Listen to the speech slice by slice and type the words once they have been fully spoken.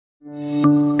Hello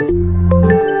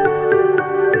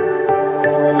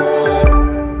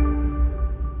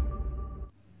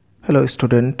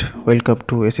student, welcome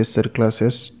to SSR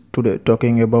classes. Today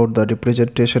talking about the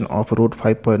representation of root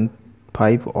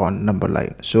 5.5 on number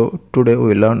line. So today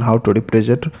we learn how to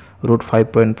represent root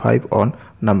 5.5 on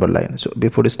number line. So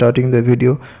before starting the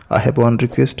video, I have one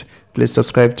request. Please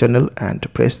subscribe channel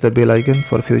and press the bell icon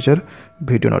for future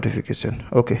video notification.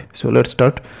 Okay, so let's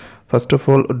start. First of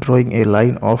all, drawing a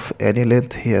line of any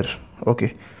length here.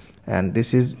 Okay, and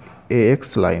this is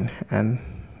AX line and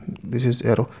this is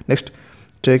arrow. Next,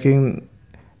 taking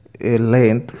a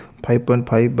length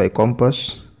 5.5 by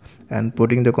compass and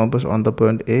putting the compass on the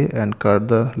point A and cut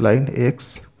the line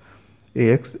AX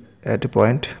at a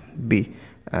point B,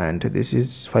 and this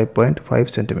is 5.5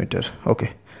 centimeter.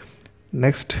 Okay,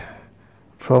 next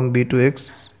from B to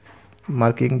X,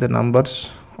 marking the numbers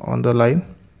on the line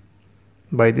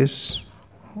by this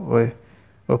way.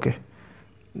 Okay,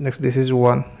 next this is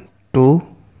 1 2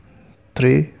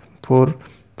 3 4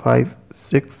 5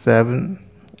 6 7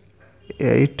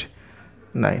 8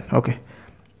 9. Okay,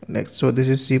 next, so this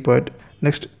is C point.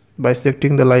 Next,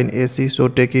 bisecting the line AC, so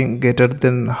taking greater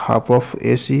than half of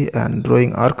AC and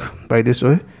drawing arc by this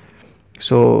way.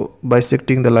 So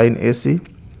bisecting the line AC.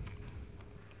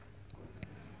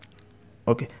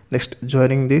 Okay, next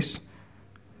joining this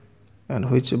and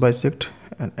which bisect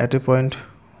and at a point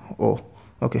O.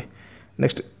 Okay,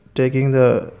 next taking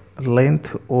the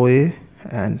length OA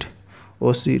and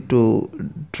OC to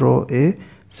draw a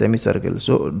semicircle.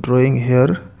 So drawing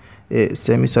here a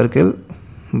semicircle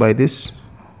by this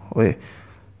way,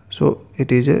 so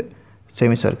it is a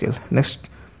semicircle. Next,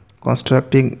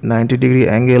 constructing 90-degree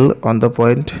angle on the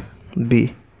point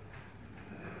B,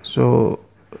 so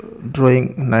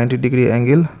drawing 90-degree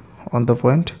angle on the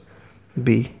point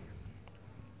B.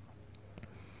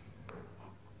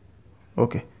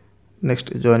 Okay,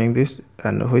 next joining this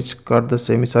and which cut the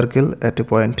semicircle at a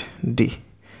point D.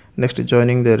 Next,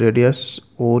 joining the radius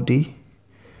OD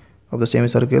of the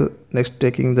semicircle. Next,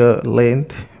 taking the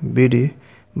length BD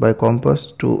by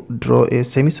compass to draw a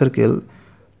semicircle,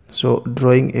 so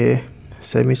drawing a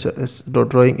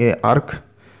arc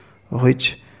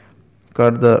which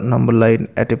cut the number line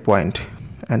at a point,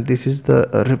 and this is the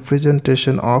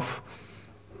representation of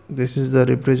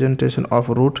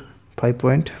root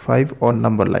 5.5 on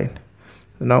number line.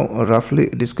 Now roughly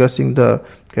discussing the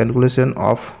calculation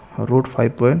of root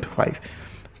 5.5.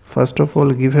 First of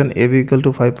all, given AB equal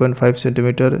to 5.5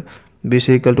 centimeter,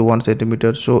 BC equal to 1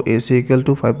 centimeter, so AC equal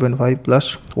to 5.5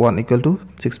 plus 1 equal to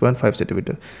 6.5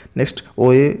 centimeter. Next,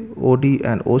 OA, OD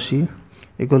and OC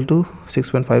equal to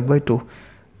 6.5 by 2.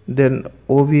 Then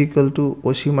OB equal to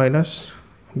OC minus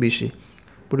BC,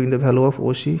 putting the value of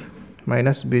OC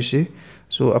minus BC.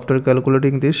 So after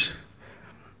calculating this,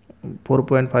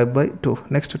 4.5 by 2.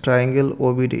 Next, triangle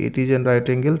OBD, it is a right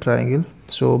angle triangle.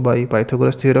 So by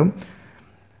Pythagoras theorem,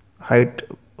 height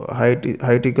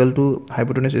equal to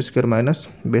hypotenuse square minus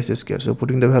base square. So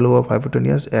putting the value of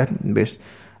hypotenuse and base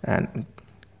and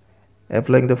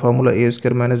applying the formula a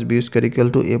square minus b square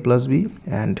equal to a plus b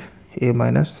and a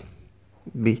minus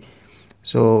b.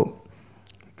 So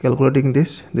calculating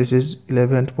this is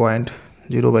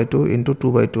 11.0 by 2 into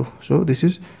 2 by 2. So this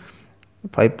is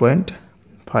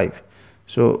 5.5.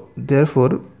 So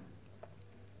therefore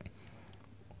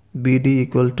BD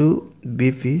equal to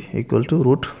BP equal to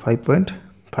root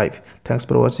 5.5. Thanks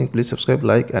for watching. Please subscribe,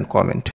 like and comment.